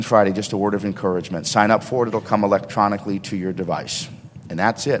Friday, just a word of encouragement. Sign up for it. It'll come electronically to your device. And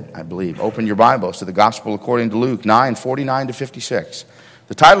that's it, I believe. Open your Bibles to the Gospel according to Luke 9:49 to 56.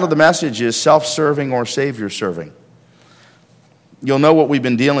 The title of the message is Self-Serving or Savior-Serving. You'll know what we've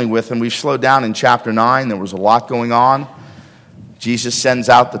been dealing with, and we've slowed down in chapter 9. There was a lot going on. Jesus sends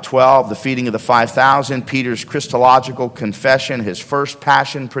out the 12, the feeding of the 5,000, Peter's Christological confession, his first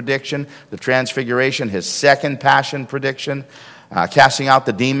passion prediction, the transfiguration, his second passion prediction, casting out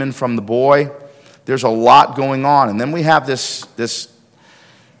the demon from the boy. There's a lot going on. And then we have this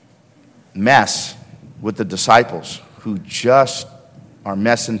mess with the disciples who just are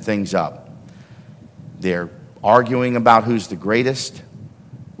messing things up. They're arguing about who's the greatest,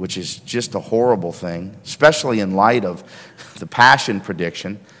 which is just a horrible thing, especially in light of the passion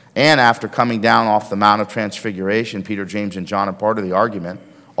prediction. And after coming down off the Mount of Transfiguration, Peter, James, and John are part of the argument.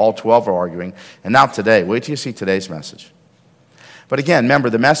 All 12 are arguing. And now today, wait till you see today's message. But again, remember,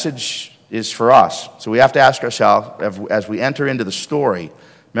 the message is for us. So we have to ask ourselves, as we enter into the story,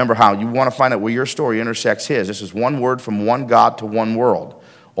 remember how you want to find out where your story intersects his. This is one word from one God to one world.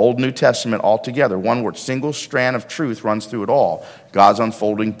 Old, New Testament all together. One word, single strand of truth runs through it all. God's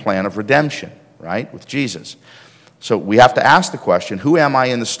unfolding plan of redemption, right, with Jesus. So we have to ask the question, who am I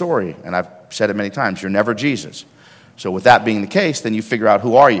in the story? And I've said it many times, you're never Jesus. So with that being the case, then you figure out,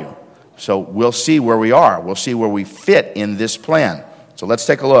 who are you? So we'll see where we are. We'll see where we fit in this plan. So let's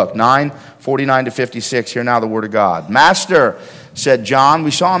take a look. 9:49 to 56. Hear now the word of God. Master, said John,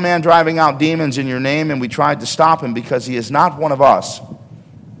 we saw a man driving out demons in your name, and we tried to stop him because he is not one of us.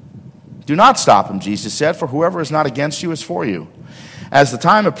 Do not stop him, Jesus said, for whoever is not against you is for you. As the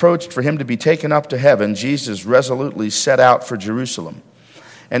time approached for him to be taken up to heaven, Jesus resolutely set out for Jerusalem.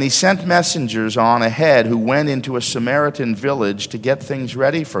 And he sent messengers on ahead who went into a Samaritan village to get things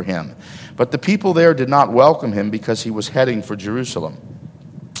ready for him. But the people there did not welcome him because he was heading for Jerusalem.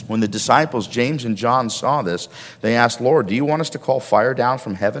 When the disciples, James and John, saw this, they asked, Lord, do you want us to call fire down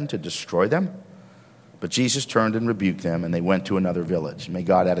from heaven to destroy them? But Jesus turned and rebuked them, and they went to another village. May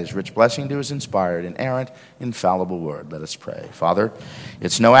God add his rich blessing to his inspired, inerrant, infallible word. Let us pray. Father,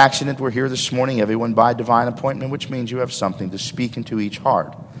 it's no accident we're here this morning, everyone by divine appointment, which means you have something to speak into each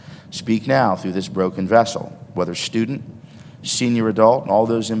heart. Speak now through this broken vessel, whether student, senior adult, and all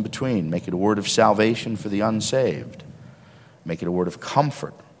those in between. Make it a word of salvation for the unsaved. Make it a word of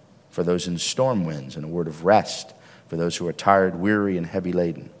comfort for those in storm winds, and a word of rest for those who are tired, weary, and heavy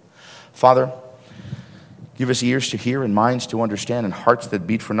laden. Father, give us ears to hear and minds to understand and hearts that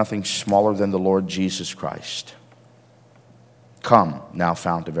beat for nothing smaller than the Lord Jesus Christ. Come, now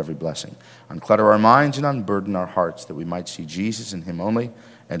fount of every blessing. Unclutter our minds and unburden our hearts that we might see Jesus and him only.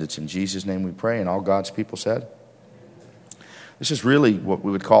 And it's in Jesus' name we pray. And all God's people said? This is really what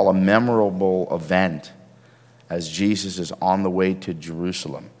we would call a memorable event as Jesus is on the way to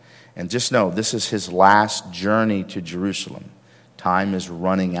Jerusalem. And just know, this is his last journey to Jerusalem. Time is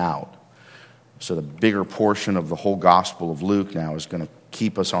running out. So the bigger portion of the whole Gospel of Luke now is going to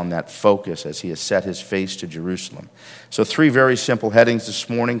keep us on that focus as he has set his face to Jerusalem. So 3 very simple headings this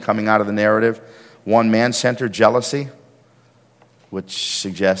morning coming out of the narrative. 1, man-centered jealousy, which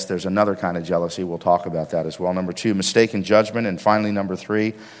suggests there's another kind of jealousy. We'll talk about that as well. Number 2, mistaken judgment. And finally, number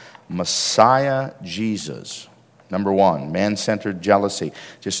 3, Messiah Jesus. Number 1, man-centered jealousy.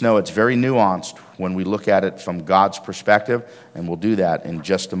 Just know it's very nuanced when we look at it from God's perspective, and we'll do that in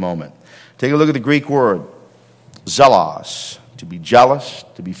just a moment. Take a look at the Greek word, zelos, to be jealous,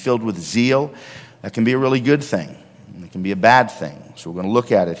 to be filled with zeal. That can be a really good thing. It can be a bad thing. So we're going to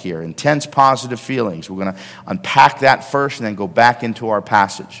look at it here. Intense positive feelings. We're going to unpack that first and then go back into our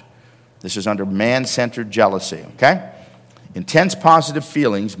passage. This is under man-centered jealousy, okay? Intense positive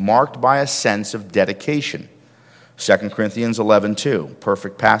feelings marked by a sense of dedication. 2 Corinthians 11:2,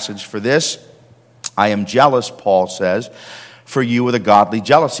 perfect passage for this. I am jealous, Paul says, for you with a godly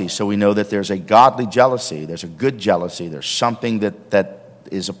jealousy. So we know that there's a godly jealousy. There's a good jealousy. There's something that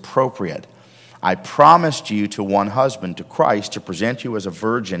is appropriate. I promised you to one husband, to Christ, to present you as a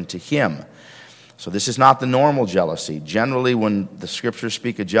virgin to him. So this is not the normal jealousy. Generally, when the scriptures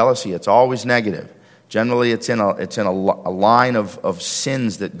speak of jealousy, it's always negative. Generally, it's in a line of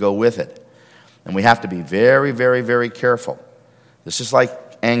sins that go with it. And we have to be very, very, very careful. This is like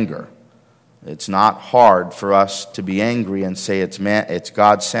anger. It's not hard for us to be angry and say it's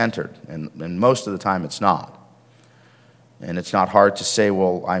God-centered. And most of the time it's not. And it's not hard to say,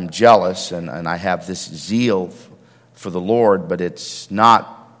 well, I'm jealous and I have this zeal for the Lord, but it's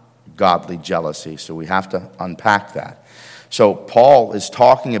not godly jealousy. So we have to unpack that. So Paul is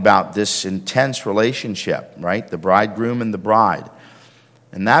talking about this intense relationship, right? The bridegroom and the bride.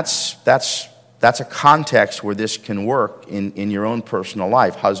 And that's That's a context where this can work in your own personal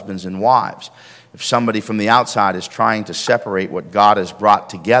life, husbands and wives. If somebody from the outside is trying to separate what God has brought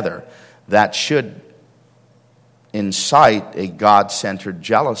together, that should incite a God-centered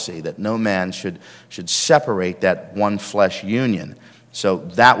jealousy, that no man should separate that one flesh union. So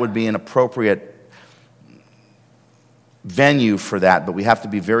that would be an appropriate venue for that, but we have to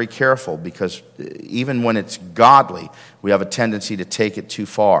be very careful, because even when it's godly, we have a tendency to take it too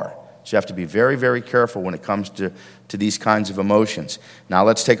far. So you have to be very, very careful when it comes to these kinds of emotions. Now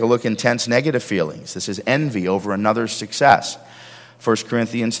let's take a look at intense negative feelings. This is envy over another's success. 1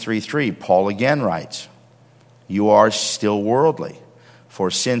 Corinthians 3:3, Paul again writes, "You are still worldly.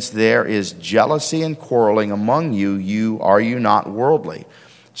 For since there is jealousy and quarreling among you, are you not worldly?"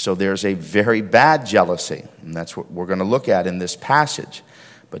 So there's a very bad jealousy, and that's what we're going to look at in this passage.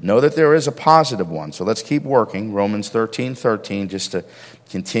 But know that there is a positive one. So let's keep working. Romans 13:13, just to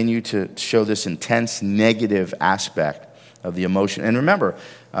continue to show this intense negative aspect of the emotion. And remember,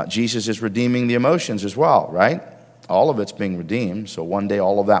 Jesus is redeeming the emotions as well, right? All of it's being redeemed, so one day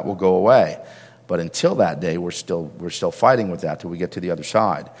all of that will go away. But until that day, we're still fighting with that till we get to the other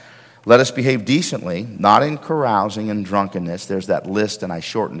side. Let us behave decently, not in carousing and drunkenness. There's that list, and I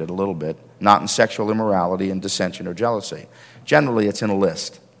shortened it a little bit. Not in sexual immorality and dissension or jealousy. Generally, it's in a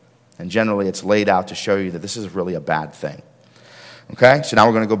list. And generally, it's laid out to show you that this is really a bad thing. Okay? So now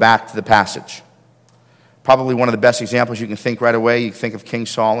we're going to go back to the passage. Probably one of the best examples you can think right away, you think of King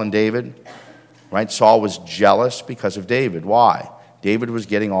Saul and David. Right? Saul was jealous because of David. Why? David was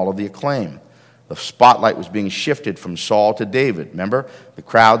getting all of the acclaim. The spotlight was being shifted from Saul to David. Remember? The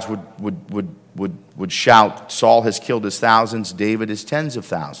crowds would shout, "Saul has killed his thousands, David his tens of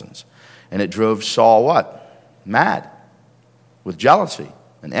thousands." And it drove Saul what? Mad. With jealousy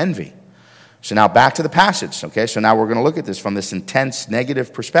and envy. So now back to the passage. Okay, so now we're going to look at this from this intense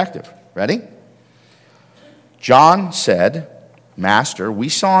negative perspective. Ready? John said, "Master, we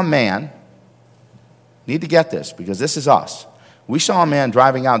saw a man," need to get this because this is us. "We saw a man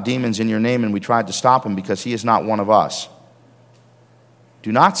driving out demons in your name, and we tried to stop him because he is not one of us."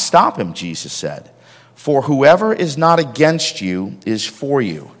 "Do not stop him," Jesus said, "for whoever is not against you is for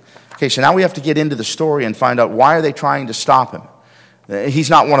you." Okay, so now we have to get into the story and find out, why are they trying to stop him?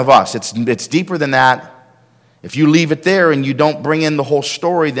 He's not one of us. It's deeper than that. If you leave it there and you don't bring in the whole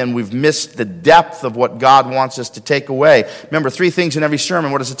story, then we've missed the depth of what God wants us to take away. Remember, 3 things in every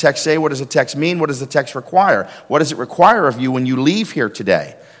sermon. What does the text say? What does the text mean? What does the text require? What does it require of you when you leave here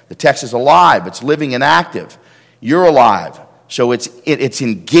today? The text is alive. It's living and active. You're alive. So it's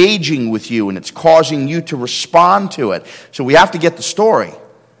engaging with you, and it's causing you to respond to it. So we have to get the story.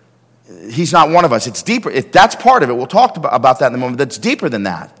 He's not one of us. It's deeper. That's part of it. We'll talk about that in a moment. That's deeper than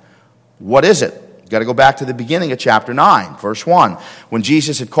that. What is it? Got to go back to the beginning of chapter 9, verse 1. When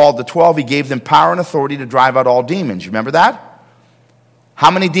Jesus had called the 12, he gave them power and authority to drive out all demons. You remember that? How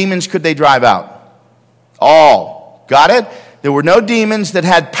many demons could they drive out? All. Got it? There were no demons that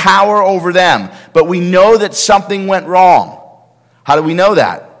had power over them. But we know that something went wrong. How do we know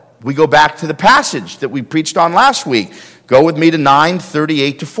that? We go back to the passage that we preached on last week. Go with me to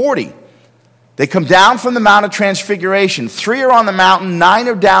 9:38-40. They come down from the Mount of Transfiguration. 3 are on the mountain, 9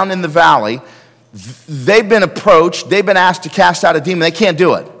 are down in the valley. They've been approached. They've been asked to cast out a demon. They can't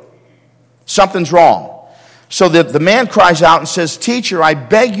do it. Something's wrong. So the man cries out and says, "Teacher, I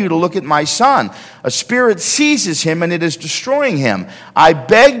beg you to look at my son. A spirit seizes him and it is destroying him. I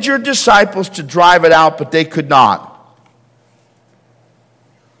begged your disciples to drive it out, but they could not."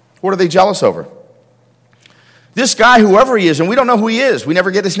 What are they jealous over? This guy, whoever he is, and we don't know who he is. We never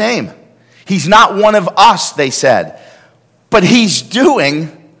get his name. He's not one of us, they said. But he's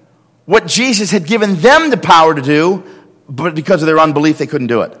doing what Jesus had given them the power to do, but because of their unbelief, they couldn't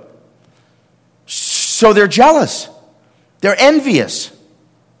do it. So they're jealous. They're envious.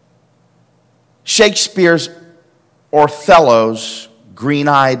 Shakespeare's Othello's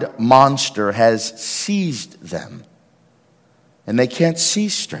green-eyed monster has seized them, and they can't see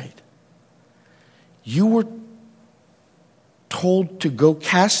straight. You were told to go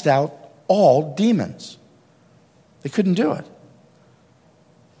cast out all demons. They couldn't do it.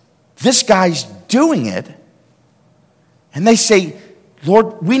 This guy's doing it, and they say,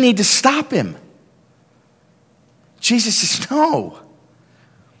 "Lord, we need to stop him." Jesus says, "No.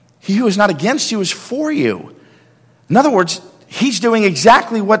 He who is not against you is for you." In other words, he's doing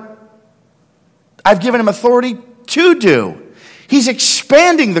exactly what I've given him authority to do. He's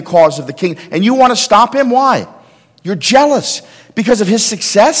expanding the cause of the king, and you want to stop him? Why? You're jealous because of his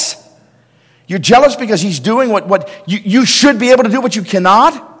success? You're jealous because he's doing what you should be able to do, but you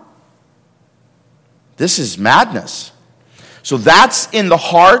cannot? This is madness. So that's in the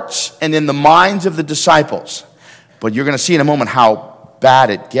hearts and in the minds of the disciples. But you're going to see in a moment how bad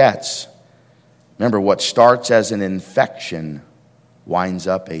it gets. Remember, what starts as an infection winds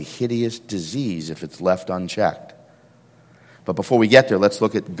up a hideous disease if it's left unchecked. But before we get there, let's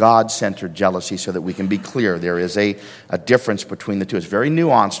look at God-centered jealousy so that we can be clear. There is a difference between the two. It's very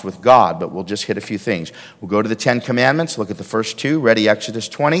nuanced with God, but we'll just hit a few things. We'll go to the Ten Commandments, look at the first two. Ready, Exodus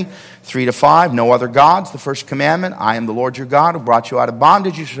 20, 3-5. No other gods, the first commandment. I am the Lord your God who brought you out of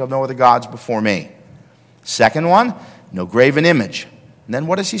bondage. You shall have no other gods before me. Second one, no graven image. And then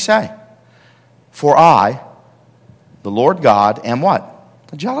what does he say? For I, the Lord God, am what?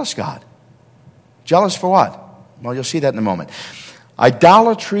 A jealous God. Jealous for what? Well, you'll see that in a moment.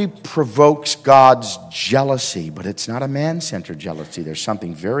 Idolatry provokes God's jealousy, but it's not a man-centered jealousy. There's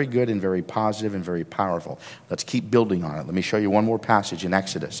something very good and very positive and very powerful. Let's keep building on it. Let me show you one more passage in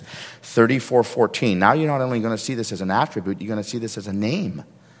Exodus 34:14. Now you're not only going to see this as an attribute, you're going to see this as a name,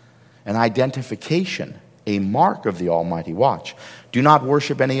 an identification, a mark of the Almighty. Watch. Do not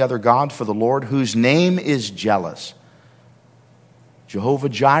worship any other God, for the Lord, whose name is jealous. Jehovah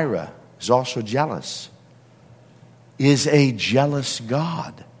Jireh is also jealous. Is a jealous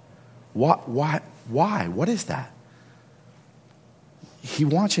God. Why? What is that? He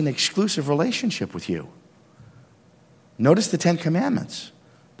wants an exclusive relationship with you. Notice the Ten Commandments.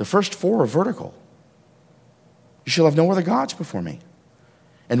 The first four are vertical. You shall have no other gods before me.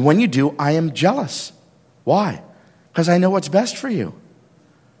 And when you do, I am jealous. Why? Because I know what's best for you.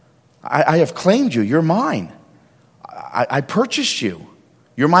 I have claimed you. You're mine. I purchased you.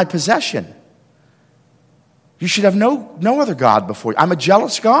 You're my possession. You should have no other God before you. I'm a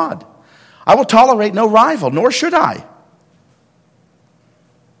jealous God. I will tolerate no rival, nor should I.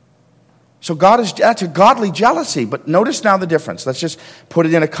 So that's a godly jealousy. But notice now the difference. Let's just put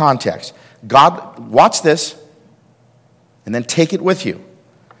it in a context. God, watch this, and then take it with you.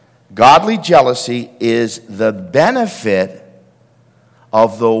 Godly jealousy is the benefit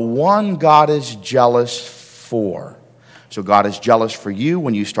of the one God is jealous for. So God is jealous for you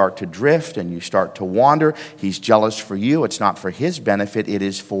when you start to drift and you start to wander. He's jealous for you. It's not for his benefit. It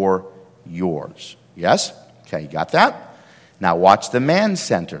is for yours. Yes? Okay, you got that? Now watch the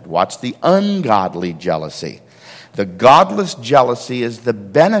man-centered. Watch the ungodly jealousy. The godless jealousy is the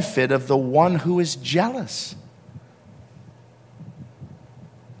benefit of the one who is jealous.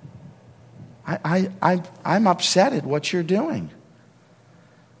 I'm upset at what you're doing.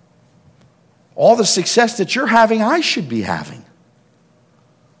 All the success that you're having, I should be having.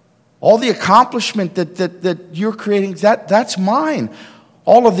 All the accomplishment that you're creating, that's mine.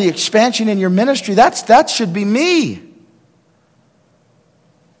 All of the expansion in your ministry, that should be me.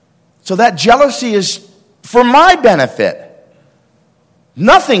 So that jealousy is for my benefit.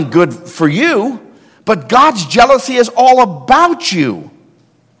 Nothing good for you, but God's jealousy is all about you.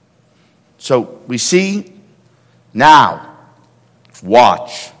 So we see now,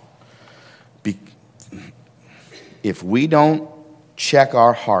 watch. If we don't check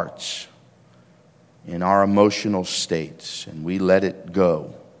our hearts in our emotional states and we let it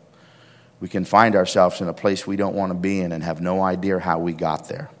go, we can find ourselves in a place we don't want to be in and have no idea how we got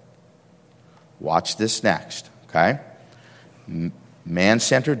there. Watch this next, okay?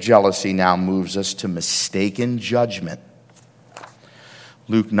 Man-centered jealousy now moves us to mistaken judgment.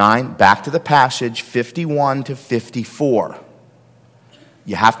 Luke 9, back to the passage, 51 to 54.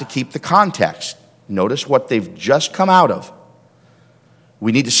 You have to keep the context. Notice what they've just come out of.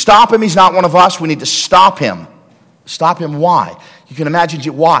 We need to stop him. He's not one of us. We need to stop him. Stop him why? You can imagine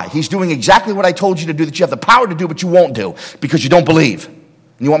why. He's doing exactly what I told you to do that you have the power to do, but you won't do because you don't believe. And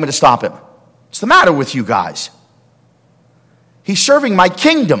you want me to stop him. What's the matter with you guys? He's serving my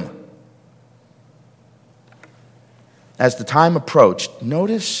kingdom. As the time approached,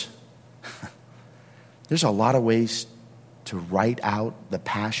 notice there's a lot of ways to write out the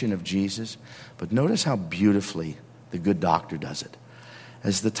passion of Jesus, but notice how beautifully the good doctor does it.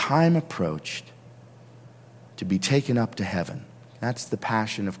 As the time approached to be taken up to heaven, that's the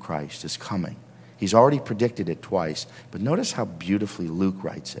passion of Christ is coming. He's already predicted it twice, but notice how beautifully Luke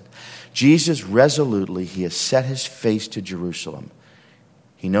writes it. Jesus resolutely, he has set his face to Jerusalem.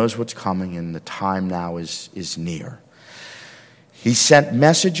 He knows what's coming and the time now is near. He sent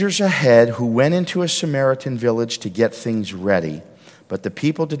messengers ahead who went into a Samaritan village to get things ready, but the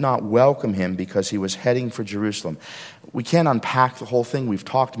people did not welcome him because he was heading for Jerusalem. We can't unpack the whole thing. We've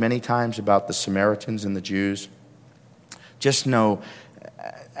talked many times about the Samaritans and the Jews. Just know,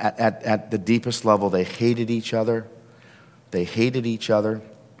 at the deepest level, they hated each other. They hated each other.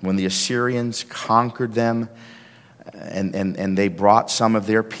 When the Assyrians conquered them, And they brought some of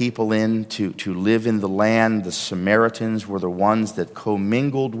their people in to live in the land. The Samaritans were the ones that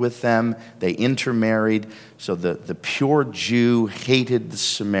commingled with them. They intermarried. So the pure Jew hated the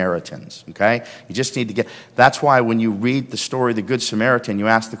Samaritans, okay? You just need to get... That's why when you read the story of the Good Samaritan, you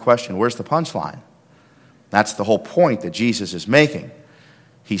ask the question, where's the punchline? That's the whole point that Jesus is making.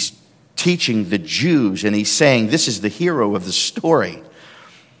 He's teaching the Jews, and he's saying, this is the hero of the story.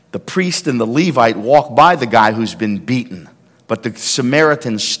 The priest and the Levite walk by the guy who's been beaten, but the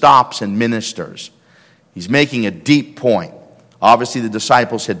Samaritan stops and ministers. He's making a deep point. Obviously, the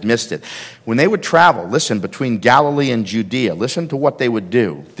disciples had missed it. When they would travel, listen, between Galilee and Judea, listen to what they would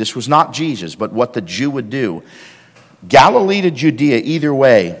do. This was not Jesus, but what the Jew would do. Galilee to Judea, either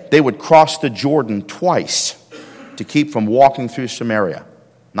way, they would cross the Jordan twice to keep from walking through Samaria.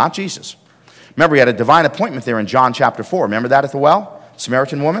 Not Jesus. Remember, he had a divine appointment there in John chapter 4. Remember that at the well?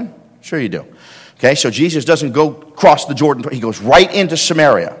 Samaritan woman? Sure you do. Okay, so Jesus doesn't go cross the Jordan. He goes right into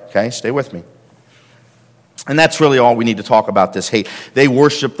Samaria. Okay, stay with me. And that's really all we need to talk about this hate. They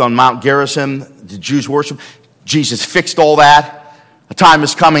worshipped on Mount Gerizim. The Jews worshiped. Jesus fixed all that. A time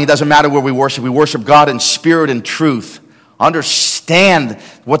is coming. It doesn't matter where we worship. We worship God in spirit and truth. Understand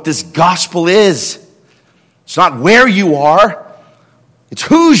what this gospel is. It's not where you are. It's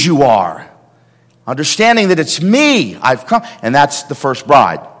whose you are. Understanding that it's me, I've come. And that's the first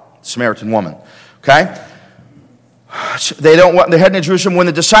bride, Samaritan woman. Okay? They're heading to Jerusalem when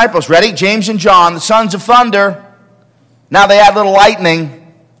the disciples, ready? James and John, the sons of thunder. Now they had little lightning.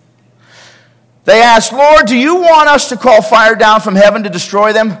 They asked, Lord, do you want us to call fire down from heaven to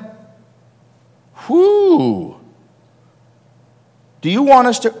destroy them? Whoo. Do you want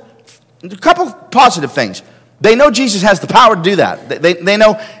us to? A couple positive things. They know Jesus has the power to do that. They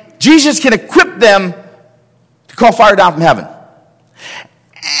know Jesus can equip them to call fire down from heaven.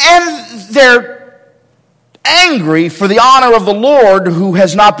 And they're angry for the honor of the Lord who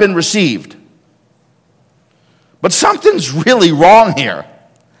has not been received. But something's really wrong here.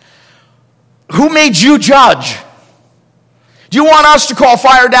 Who made you judge? Do you want us to call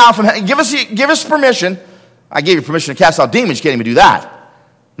fire down from heaven? Give us permission. I gave you permission to cast out demons. You can't even do that.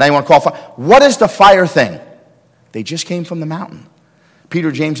 Now you want to call fire. What is the fire thing? They just came from the mountain.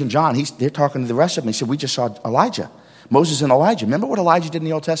 Peter, James, and John, they're talking to the rest of them. He said, we just saw Elijah. Moses and Elijah. Remember what Elijah did in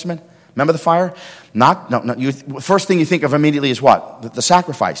the Old Testament? Remember the fire? First thing you think of immediately is what? The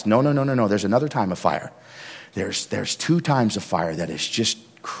sacrifice. No. There's another time of fire. There's two times of fire that is just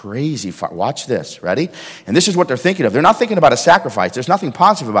crazy fire. Watch this. Ready? And this is what they're thinking of. They're not thinking about a sacrifice. There's nothing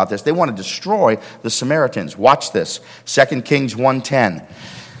positive about this. They want to destroy the Samaritans. Watch this. 2 Kings 1:10.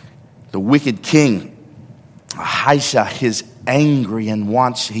 The wicked king, Ahaziah, is angry and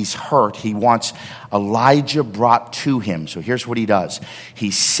he's hurt. He wants Elijah brought to him. So here's what he does.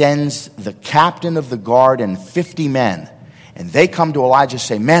 He sends the captain of the guard and 50 men. And they come to Elijah and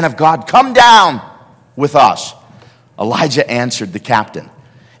say, man of God, come down with us. Elijah answered the captain,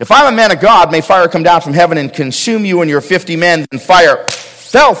 if I'm a man of God, may fire come down from heaven and consume you and your 50 men. And fire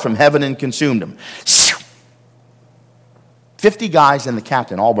fell from heaven and consumed them. 50 guys and the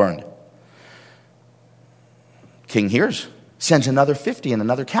captain all burned. King hears, sends another 50 and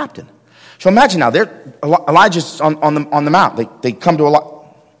another captain. So imagine now, Elijah's on the mount. They come to Elijah.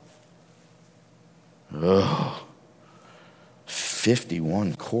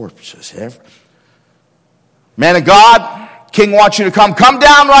 51 corpses. Man of God, king wants you to come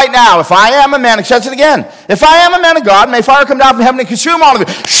down right now. If I am a man, it says it again. If I am a man of God, may fire come down from heaven and consume all of you.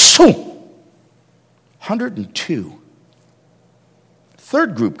 102.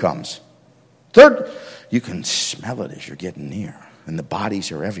 Third group comes. You can smell it as you're getting near. And the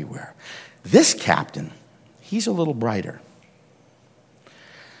bodies are everywhere. This captain, he's a little brighter.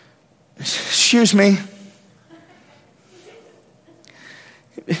 Excuse me.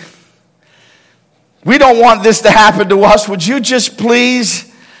 We don't want this to happen to us. Would you just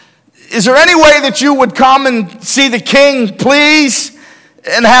please? Is there any way that you would come and see the king, please?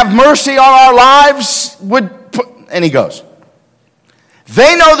 And have mercy on our lives? And he goes.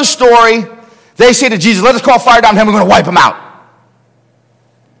 They know the story. They say to Jesus, let us call fire down from heaven. We're going to wipe them out.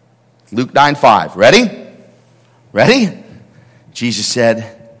 Luke 9:5. Ready? Ready? Jesus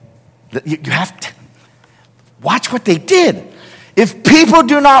said, you have to watch what they did. If people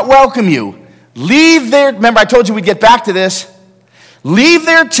do not welcome you, remember I told you we'd get back to this. Leave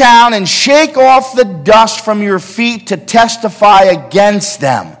their town and shake off the dust from your feet to testify against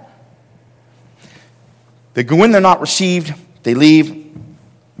them. They go in, they're not received. They leave.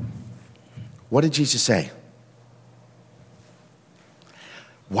 What did Jesus say?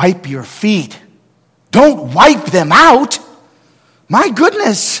 Wipe your feet. Don't wipe them out. My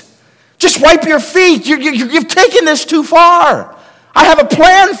goodness. Just wipe your feet. You've taken this too far. I have a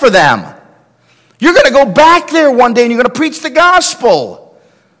plan for them. You're going to go back there one day and you're going to preach the gospel.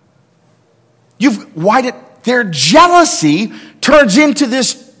 Their jealousy turns into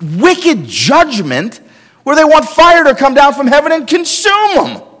this wicked judgment where they want fire to come down from heaven and consume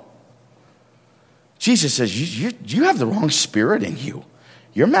them. Jesus says, you have the wrong spirit in you.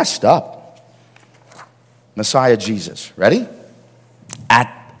 You're messed up. Messiah Jesus. Ready?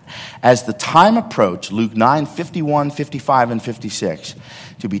 As the time approached, Luke 9, 51, 55, and 56,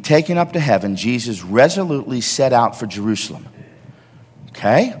 to be taken up to heaven, Jesus resolutely set out for Jerusalem.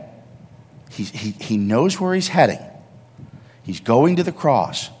 Okay? He knows where he's heading. He's going to the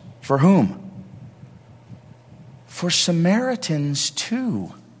cross. For whom? For Samaritans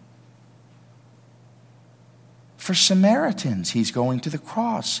too. For Samaritans, he's going to the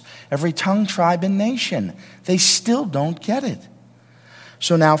cross. Every tongue, tribe, and nation. They still don't get it.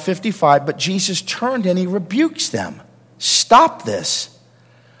 So now 55, but Jesus turned and he rebukes them. Stop this.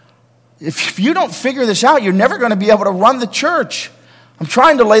 If you don't figure this out, you're never going to be able to run the church. I'm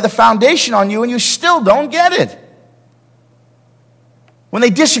trying to lay the foundation on you and you still don't get it. When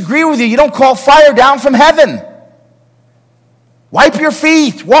they disagree with you, you don't call fire down from heaven. Wipe your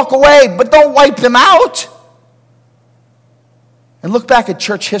feet, walk away, but don't wipe them out. And look back at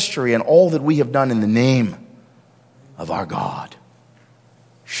church history and all that we have done in the name of our God.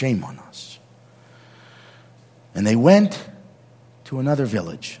 Shame on us. And they went to another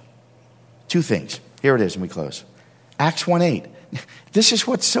village. Two things. Here it is, and we close. Acts 1:8. This is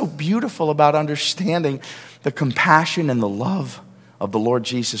what's so beautiful about understanding the compassion and the love of the Lord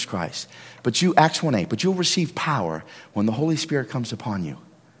Jesus Christ. Acts 1:8, but you'll receive power when the Holy Spirit comes upon you.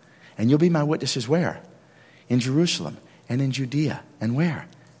 And you'll be my witnesses where? In Jerusalem and in Judea. And where?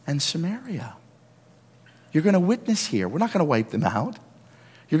 And Samaria. You're going to witness here. We're not going to wipe them out.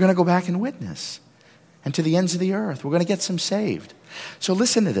 You're going to go back and witness. And to the ends of the earth. We're going to get some saved. So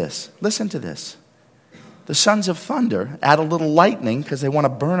listen to this. Listen to this. The sons of thunder add a little lightning because they want to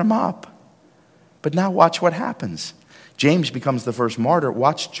burn them up. But now watch what happens. James becomes the first martyr.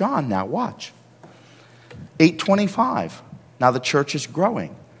 Watch John now. Watch. 8:25. Now the church is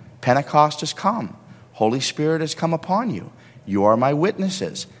growing. Pentecost has come. Holy Spirit has come upon you. You are my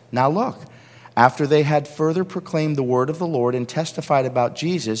witnesses. Now look. After they had further proclaimed the word of the Lord and testified about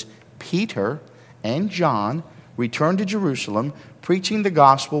Jesus, Peter and John returned to Jerusalem, preaching the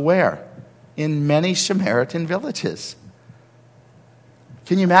gospel where? In many Samaritan villages.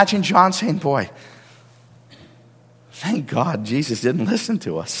 Can you imagine John saying, boy, thank God Jesus didn't listen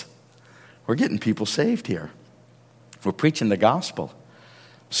to us. We're getting people saved here. We're preaching the gospel.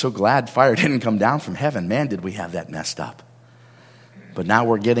 So glad fire didn't come down from heaven. Man, did we have that messed up. But now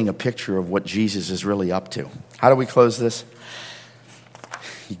we're getting a picture of what Jesus is really up to. How do we close this?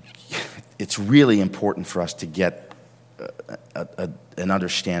 It's really important for us to get an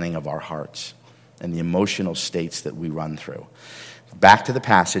understanding of our hearts and the emotional states that we run through. Back to the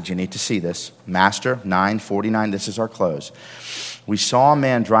passage, you need to see this. Master 9:49, this is our close. We saw a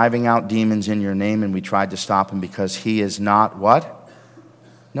man driving out demons in your name, and we tried to stop him because he is not what?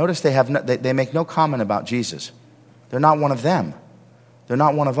 Notice they make no comment about Jesus. They're not one of them. They're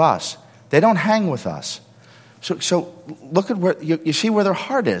not one of us. They don't hang with us. So look at where you see where their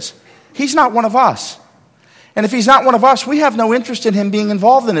heart is. He's not one of us. And if he's not one of us, we have no interest in him being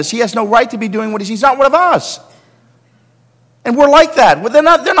involved in this. He has no right to be doing what he's not one of us. And we're like that. They're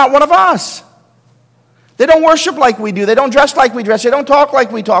not one of us. They don't worship like we do. They don't dress like we dress. They don't talk like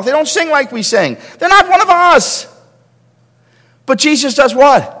we talk. They don't sing like we sing. They're not one of us. But Jesus does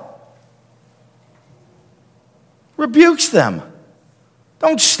what? Rebukes them.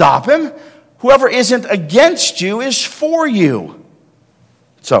 Don't stop him. Whoever isn't against you is for you.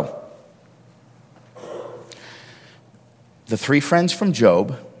 So, the three friends from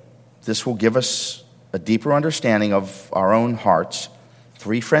Job, this will give us a deeper understanding of our own hearts.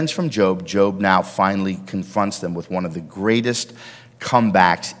 Three friends from Job. Job now finally confronts them with one of the greatest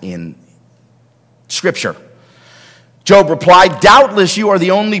comebacks in Scripture. Job replied, doubtless you are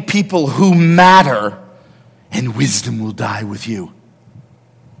the only people who matter, and wisdom will die with you.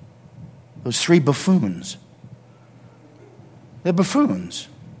 Those three buffoons. They're buffoons.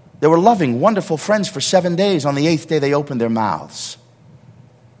 They were loving, wonderful friends for 7 days. On the 8th day, they opened their mouths.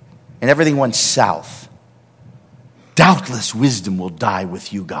 And everything went south. Doubtless wisdom will die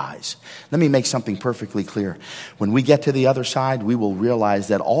with you guys. Let me make something perfectly clear. When we get to the other side, we will realize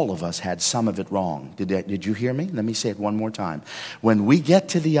that all of us had some of it wrong. Did you hear me? Let me say it one more time. When we get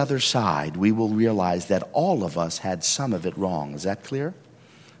to the other side, we will realize that all of us had some of it wrong. Is that clear?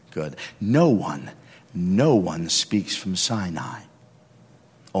 Good. No one speaks from Sinai.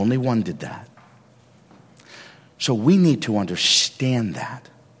 Only one did that. So we need to understand that.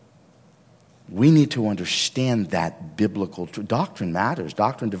 We need to understand that biblical truth. Doctrine matters.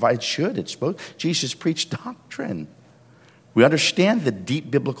 Doctrine divides. It's supposed. Jesus preached doctrine. We understand the deep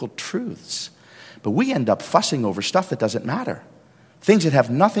biblical truths. But we end up fussing over stuff that doesn't matter. Things that have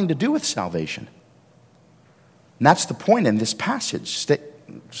nothing to do with salvation. And that's the point in this passage.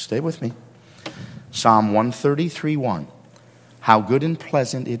 Stay with me. Psalm 133:1. How good and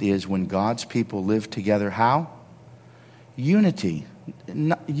pleasant it is when God's people live together. How? Unity.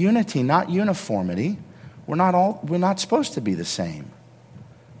 Unity, not uniformity. We're not supposed to be the same.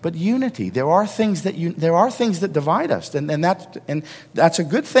 But unity. There are things that divide us, and that's a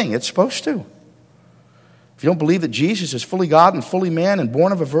good thing. It's supposed to. If you don't believe that Jesus is fully God and fully man and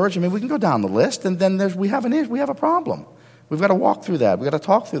born of a virgin, we can go down the list, and then we have a problem. We've got to walk through that. We've got to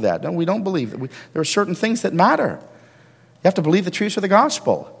talk through that. No, we don't believe that. There are certain things that matter. You have to believe the truths of the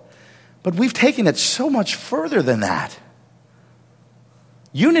gospel. But we've taken it so much further than that.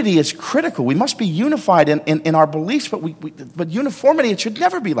 Unity is critical. We must be unified in our beliefs, but uniformity, it should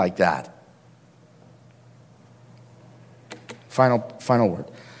never be like that. Final word.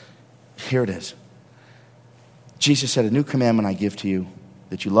 Here it is. Jesus said, a new commandment I give to you,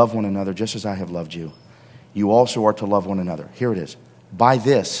 that you love one another just as I have loved you. You also are to love one another. Here it is. By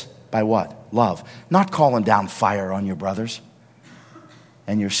this, by what? Love. Not calling down fire on your brothers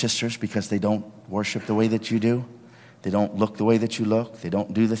and your sisters because they don't worship the way that you do. They don't look the way that you look. They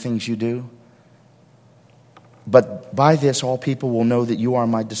don't do the things you do. But by this, all people will know that you are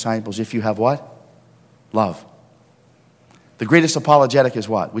my disciples if you have what? Love. The greatest apologetic is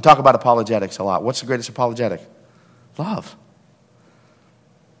what? We talk about apologetics a lot. What's the greatest apologetic? Love.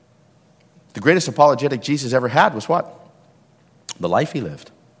 The greatest apologetic Jesus ever had was what? The life he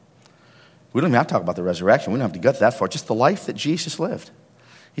lived. We don't even have to talk about the resurrection. We don't have to get that far. Just the life that Jesus lived.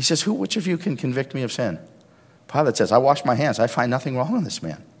 He says, which of you can convict me of sin? Pilate says, I wash my hands. I find nothing wrong in this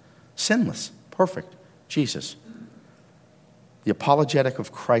man. Sinless, perfect, Jesus. The apologetic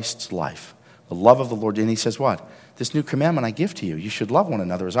of Christ's life. The love of the Lord. And he says what? This new commandment I give to you. You should love one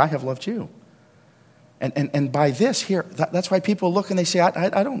another as I have loved you. And by this here, that's why people look and they say,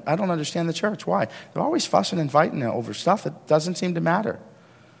 I don't understand the church. Why? They're always fussing and fighting over stuff that doesn't seem to matter.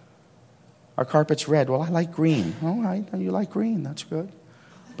 Our carpet's red. Well, I like green. All right, you like green. That's good.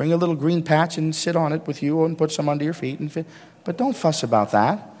 Bring a little green patch and sit on it with you and put some under your feet. But don't fuss about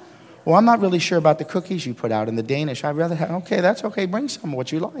that. Well, I'm not really sure about the cookies you put out in the Danish. I'd rather have, okay, that's okay. Bring some of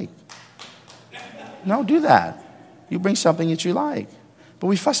what you like. No, do that. You bring something that you like. But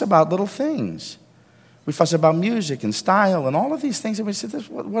we fuss about little things. We fuss about music and style and all of these things. And we say,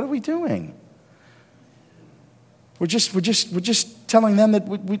 what are we doing? We're just telling them that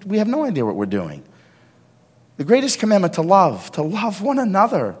we have no idea what we're doing. The greatest commandment to love one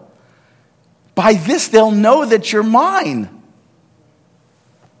another. By this they'll know that you're mine.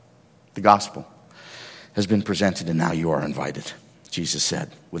 The gospel has been presented and now you are invited. Jesus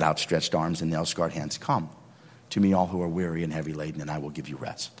said, with outstretched arms and nail-scarred hands, come to me all who are weary and heavy laden and I will give you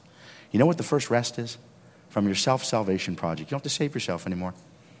rest. You know what the first rest is? From your self-salvation project. You don't have to save yourself anymore.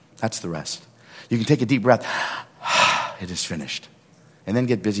 That's the rest. You can take a deep breath. It is finished. And then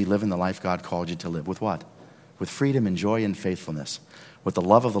get busy living the life God called you to live. With what? With freedom and joy and faithfulness. With the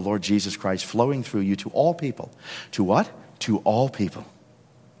love of the Lord Jesus Christ flowing through you to all people. To what? To all people.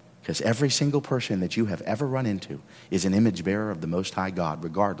 Because every single person that you have ever run into is an image bearer of the Most High God,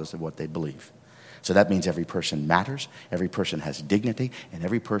 regardless of what they believe. So that means every person matters, every person has dignity, and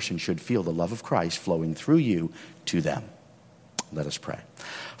every person should feel the love of Christ flowing through you to them. Let us pray.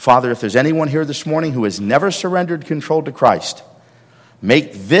 Father, if there's anyone here this morning who has never surrendered control to Christ,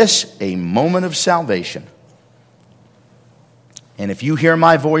 make this a moment of salvation. And if you hear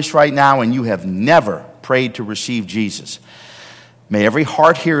my voice right now and you have never prayed to receive Jesus, may every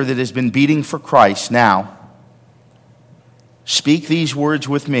heart here that has been beating for Christ now speak these words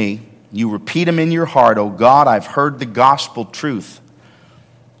with me. You repeat them in your heart. Oh God, I've heard the gospel truth.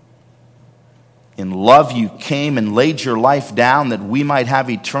 In love you came and laid your life down that we might have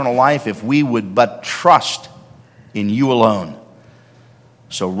eternal life if we would but trust in you alone.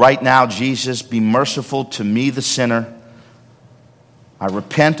 So right now, Jesus, be merciful to me, the sinner. I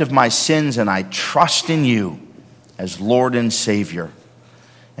repent of my sins and I trust in you as Lord and Savior.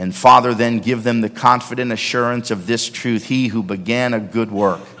 And Father, then give them the confident assurance of this truth. He who began a good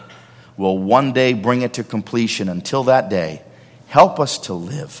work will one day bring it to completion. Until that day, help us to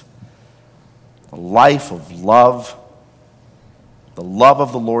live a life of love, the love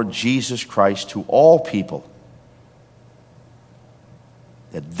of the Lord Jesus Christ to all people,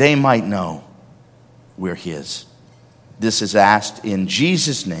 that they might know we're His. This is asked in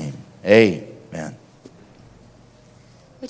Jesus' name. Amen.